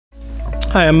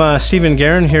Hi, I'm Stephen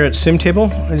Guerin here at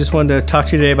Simtable. I just wanted to talk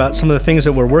to you today about some of the things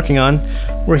that we're working on.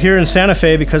 We're here in Santa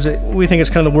Fe because we think it's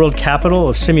kind of the world capital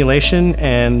of simulation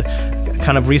and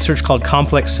kind of research called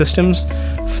complex systems,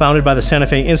 founded by the Santa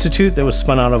Fe Institute that was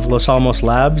spun out of Los Alamos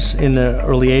Labs in the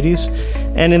early 80s.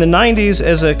 And in the 90s,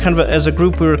 as a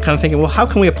group, we were kind of thinking, well, how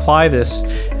can we apply this?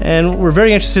 And we're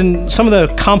very interested in some of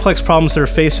the complex problems that are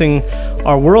facing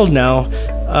our world now.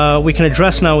 We can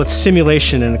address now with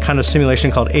simulation, and a kind of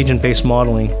simulation called agent-based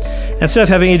modeling. Instead of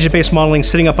having agent-based modeling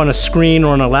sitting up on a screen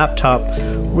or on a laptop,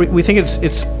 we think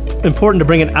it's important to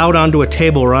bring it out onto a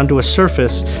table or onto a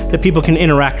surface that people can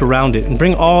interact around it and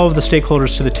bring all of the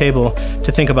stakeholders to the table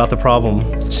to think about the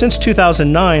problem. Since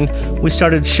 2009, we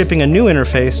started shipping a new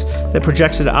interface that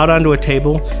projects it out onto a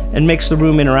table and makes the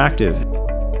room interactive.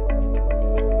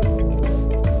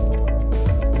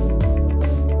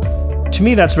 To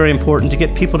me, that's very important, to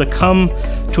get people to come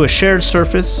to a shared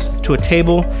surface, to a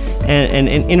table, and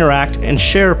interact and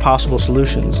share possible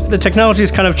solutions. The technology has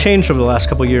kind of changed over the last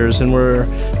couple of years, and we're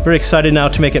very excited now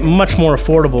to make it much more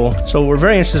affordable. So we're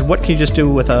very interested in what can you just do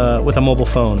with a mobile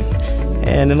phone.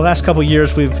 And in the last couple of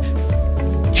years, we've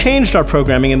changed our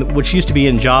programming, which used to be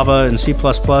in Java and C++,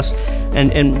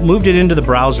 and moved it into the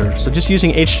browser. So just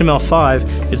using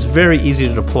HTML5, it's very easy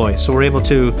to deploy. So we're able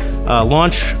to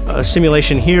launch a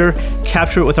simulation here,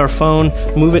 capture it with our phone,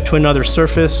 move it to another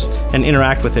surface, and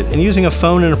interact with it. And using a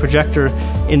phone and a projector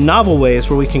in novel ways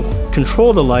where we can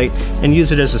control the light and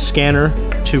use it as a scanner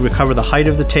to recover the height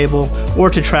of the table or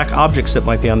to track objects that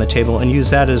might be on the table and use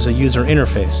that as a user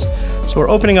interface. So we're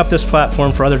opening up this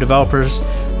platform for other developers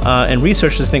and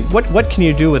researchers to think, what can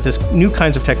you do with this new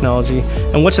kinds of technology,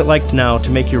 and what's it like now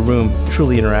to make your room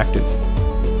truly interactive?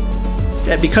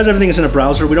 Because everything is in a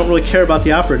browser, we don't really care about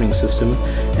the operating system,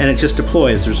 and it just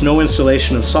deploys. There's no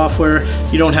installation of software.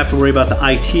 You don't have to worry about the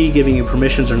IT giving you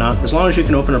permissions or not. As long as you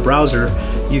can open a browser,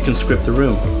 you can script the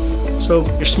room. So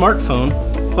your smartphone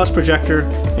plus projector,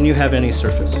 and you have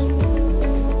AnySurface.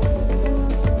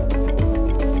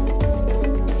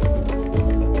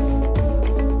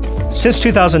 Since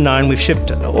 2009, we've shipped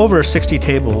over 60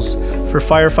 tables for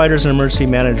firefighters and emergency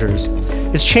managers.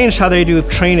 It's changed how they do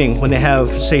training when they have,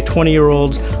 say,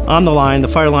 20-year-olds on the line, the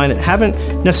fire line, that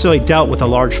haven't necessarily dealt with a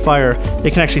large fire.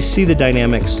 They can actually see the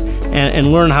dynamics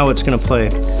and learn how it's going to play.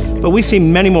 But we see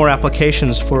many more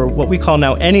applications for what we call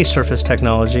now AnySurface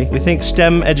technology. We think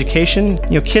STEM education,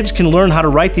 kids can learn how to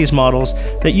write these models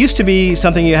that used to be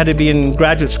something you had to be in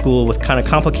graduate school with kind of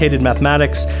complicated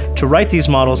mathematics to write these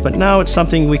models, but now it's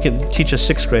something we can teach a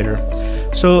sixth grader.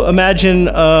 So imagine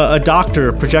a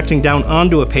doctor projecting down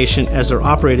onto a patient as they're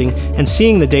operating and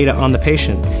seeing the data on the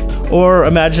patient. Or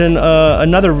imagine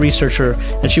another researcher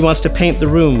and she wants to paint the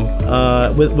room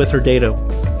with her data.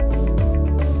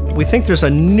 We think there's a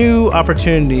new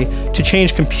opportunity to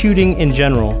change computing in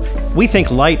general. We think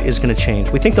light is going to change.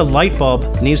 We think the light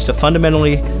bulb needs to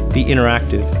fundamentally be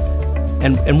interactive.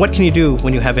 And what can you do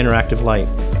when you have interactive light?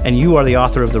 And you are the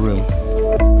author of the room.